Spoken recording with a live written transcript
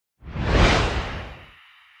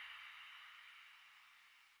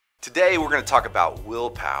Today we're going to talk about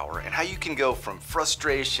willpower and how you can go from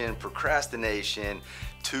frustration, procrastination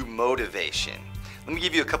to motivation. Let me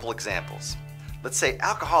give you a couple examples. Let's say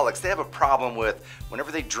alcoholics, they have a problem with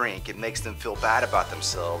whenever they drink, it makes them feel bad about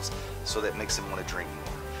themselves, so that makes them want to drink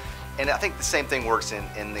more. And I think the same thing works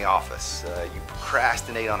in the office. You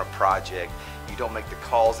procrastinate on a project, you don't make the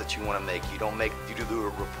calls that you want to make, you do the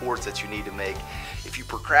reports that you need to make. If you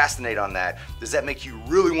procrastinate on that, does that make you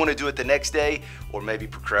really want to do it the next day, or maybe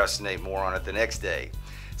procrastinate more on it the next day?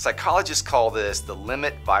 Psychologists call this the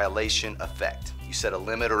limit violation effect. You set a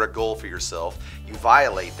limit or a goal for yourself, you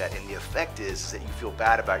violate that, and the effect is that you feel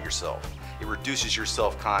bad about yourself. It reduces your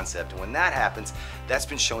self-concept, and when that happens, that's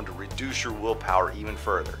been shown to reduce your willpower even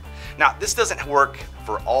further. Now, this doesn't work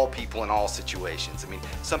for all people in all situations. I mean,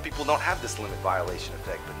 some people don't have this limit violation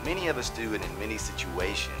effect, but many of us do it in many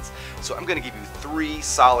situations. So I'm going to give you 3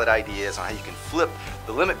 solid ideas on how you can flip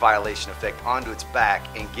the limit violation effect onto its back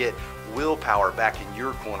and get willpower back in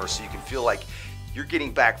your corner so you can feel like you're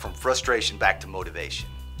getting back from frustration back to motivation.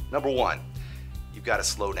 Number 1, you've got to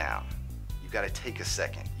slow down. You've got to take a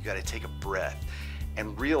second. You've got to take a breath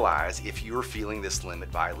and realize if you're feeling this limit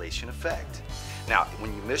violation effect. Now,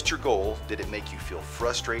 when you missed your goal, did it make you feel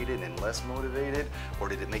frustrated and less motivated, or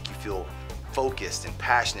did it make you feel focused and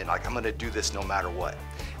passionate, like I'm going to do this no matter what?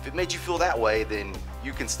 If it made you feel that way, then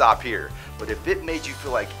you can stop here. But if it made you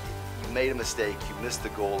feel like you made a mistake, you missed the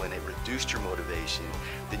goal, and it reduced your motivation,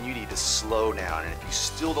 then you need to slow down. And if you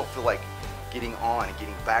still don't feel like getting on and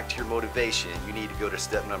getting back to your motivation, you need to go to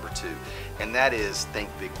step number 2, and that is think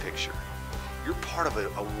big picture. You're part of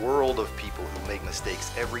a world of people who make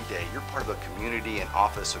mistakes every day. You're part of a community, an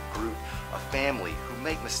office, a group, a family who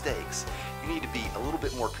make mistakes. You need to be a little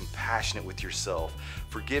bit more compassionate with yourself,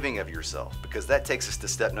 forgiving of yourself, because that takes us to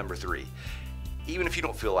step number 3. Even if you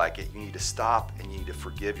don't feel like it, you need to stop and you need to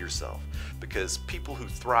forgive yourself, because people who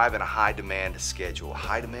thrive in a high demand schedule, a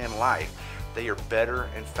high demand life, they are better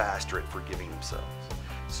and faster at forgiving themselves.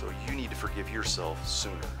 So you need to forgive yourself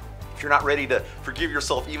sooner. If you're not ready to forgive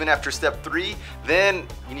yourself even after step 3, then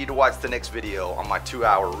you need to watch the next video on my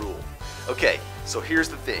 2-hour rule. Okay, so here's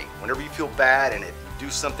the thing. Whenever you feel bad and if you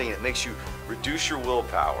do something that makes you reduce your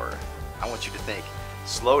willpower, I want you to think,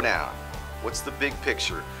 slow down. What's the big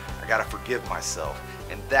picture? I gotta forgive myself.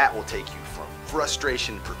 And that will take you from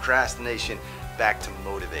frustration, procrastination, back to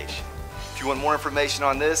motivation. If you want more information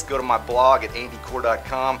on this, go to my blog at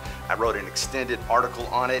andycore.com. I wrote an extended article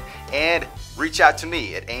on it, and reach out to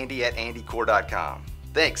me at andy@andycore.com.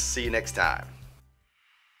 Thanks, see you next time.